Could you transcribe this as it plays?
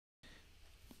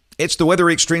It's the Weather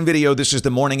Xtreme video. This is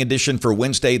the morning edition for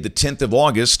Wednesday, the 10th of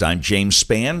August. I'm James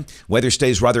Spann. Weather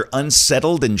stays rather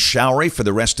unsettled and showery for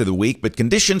the rest of the week, but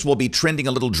conditions will be trending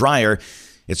a little drier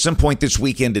at some point this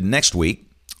weekend and next week.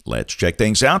 Let's check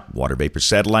things out. Water vapor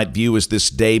satellite view as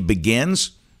this day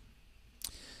begins.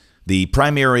 The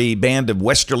primary band of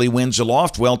westerly winds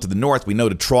aloft, well to the north. We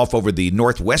note a trough over the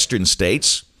northwestern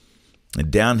states. And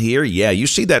down here, you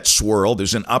see that swirl.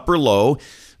 There's an upper low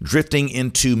drifting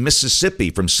into Mississippi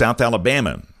from South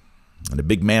Alabama. And a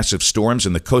big mass of storms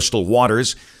in the coastal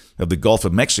waters of the Gulf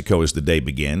of Mexico as the day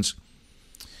begins.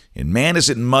 And man, is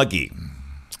it muggy.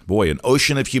 Boy, an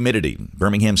ocean of humidity.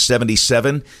 Birmingham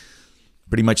 77.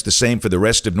 Pretty much the same for the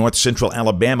rest of north central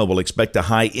Alabama. We'll expect a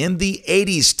high in the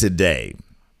 80s today.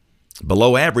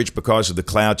 Below average because of the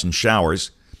clouds and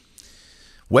showers.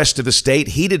 West of the state,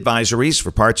 heat advisories for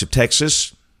parts of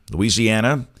Texas,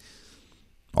 Louisiana,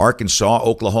 Arkansas,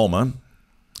 Oklahoma,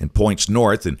 and points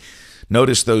north. And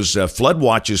notice those flood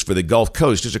watches for the Gulf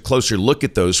Coast. Here's a closer look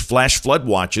at those flash flood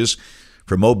watches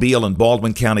for Mobile and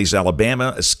Baldwin counties,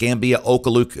 Alabama, Escambia,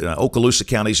 Okaloosa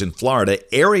counties in Florida.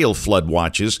 Aerial flood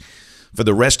watches for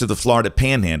the rest of the Florida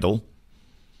Panhandle,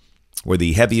 where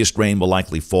the heaviest rain will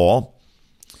likely fall.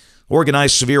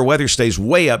 Organized severe weather stays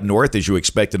way up north, as you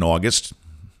expect in August.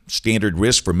 Standard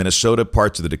risk for Minnesota,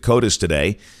 parts of the Dakotas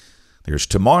today. There's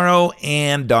tomorrow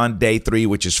and on day 3,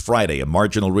 which is Friday, a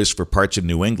marginal risk for parts of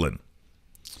New England.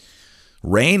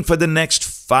 Rain for the next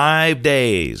 5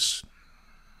 days.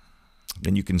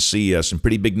 And you can see some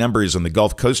pretty big numbers on the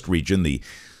Gulf Coast region, the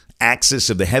axis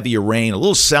of the heavier rain, a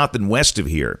little south and west of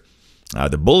here.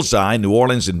 The bullseye, New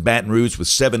Orleans and Baton Rouge with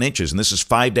 7 inches, and this is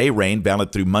 5-day rain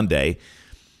valid through Monday.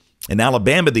 In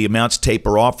Alabama, the amounts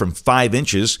taper off from 5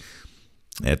 inches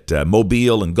at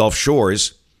Mobile and Gulf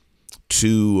Shores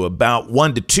to about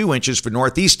 1 to 2 inches for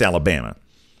northeast Alabama.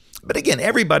 But again,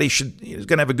 everybody is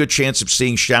going to have a good chance of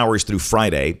seeing showers through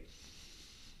Friday,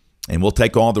 and we'll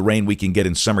take all the rain we can get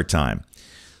in summertime.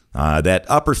 That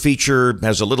upper feature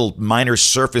has a little minor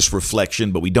surface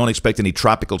reflection, but we don't expect any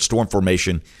tropical storm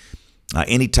formation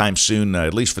anytime soon,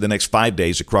 at least for the next 5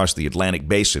 days across the Atlantic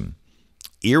Basin.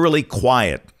 Eerily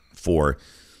quiet for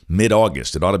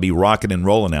mid-August. It ought to be rocking and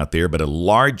rolling out there, but a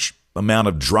large amount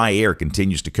of dry air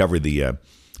continues to cover the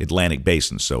Atlantic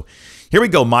Basin. So here we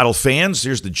go, model fans.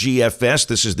 Here's the GFS.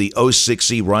 This is the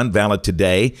 06E run, valid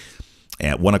today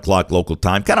at 1 o'clock local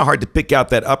time. Kind of hard to pick out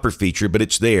that upper feature, but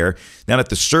it's there. Down at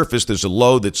the surface, there's a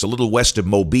low that's a little west of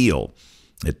Mobile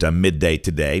at midday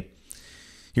today.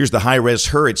 Here's the high-res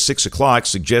HUR at 6 o'clock,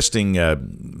 suggesting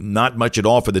not much at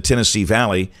all for the Tennessee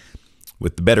Valley,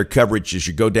 with the better coverage as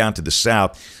you go down to the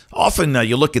south. Often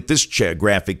you look at this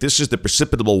graphic. This is the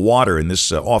precipitable water, and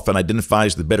this often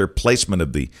identifies the better placement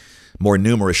of the more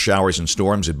numerous showers and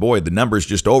storms. And boy, the number is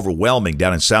just overwhelming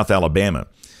down in South Alabama.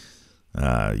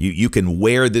 You can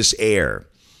wear this air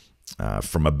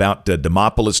from about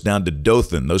Demopolis down to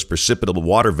Dothan. Those precipitable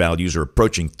water values are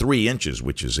approaching 3 inches,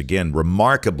 which is, again,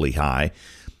 remarkably high.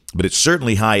 But it's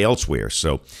certainly high elsewhere.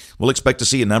 So we'll expect to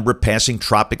see a number of passing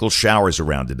tropical showers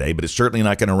around today, but it's certainly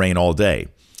not going to rain all day.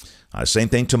 Same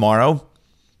thing tomorrow,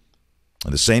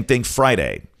 and the same thing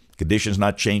Friday. Conditions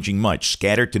not changing much.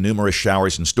 Scattered to numerous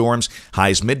showers and storms.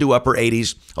 Highs mid to upper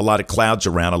 80s. A lot of clouds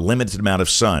around. A limited amount of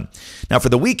sun. Now for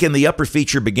the weekend, the upper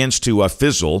feature begins to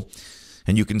fizzle,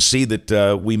 and you can see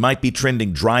that we might be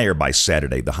trending drier by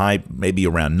Saturday. The high may be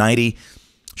around 90.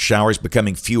 Showers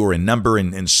becoming fewer in number,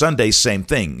 and Sunday, same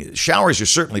thing. Showers are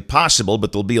certainly possible,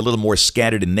 but they'll be a little more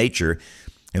scattered in nature.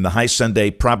 In the high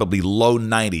Sunday, probably low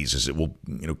 90s as it will,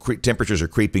 temperatures are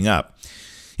creeping up.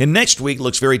 And next week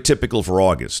looks very typical for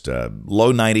August.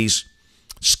 Low 90s,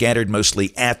 scattered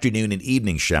mostly afternoon and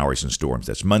evening showers and storms.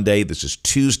 That's Monday. This is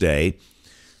Tuesday.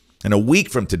 And a week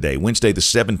from today, Wednesday the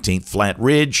 17th, Flat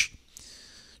Ridge.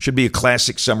 Should be a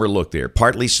classic summer look there.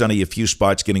 Partly sunny, a few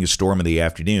spots getting a storm in the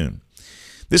afternoon.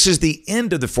 This is the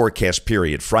end of the forecast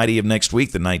period. Friday of next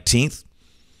week, the 19th.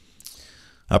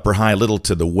 Upper high a little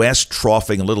to the west,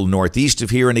 troughing a little northeast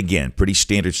of here, and again, pretty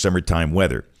standard summertime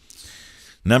weather.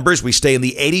 Numbers, we stay in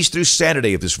the 80s through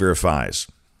Saturday if this verifies.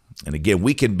 And again,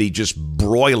 we can be just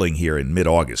broiling here in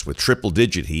mid-August with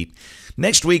triple-digit heat.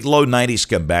 Next week, low 90s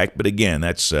come back, but again,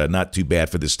 that's not too bad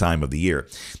for this time of the year.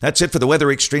 That's it for the Weather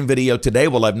Xtreme video today.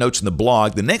 We'll have notes in the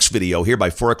blog. The next video here by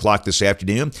 4 o'clock this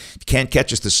afternoon. If you can't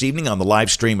catch us this evening on the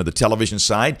live stream of the television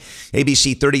side,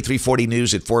 ABC 3340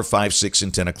 News at 4, 5, 6,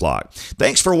 and 10 o'clock.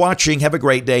 Thanks for watching. Have a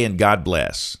great day, and God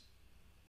bless.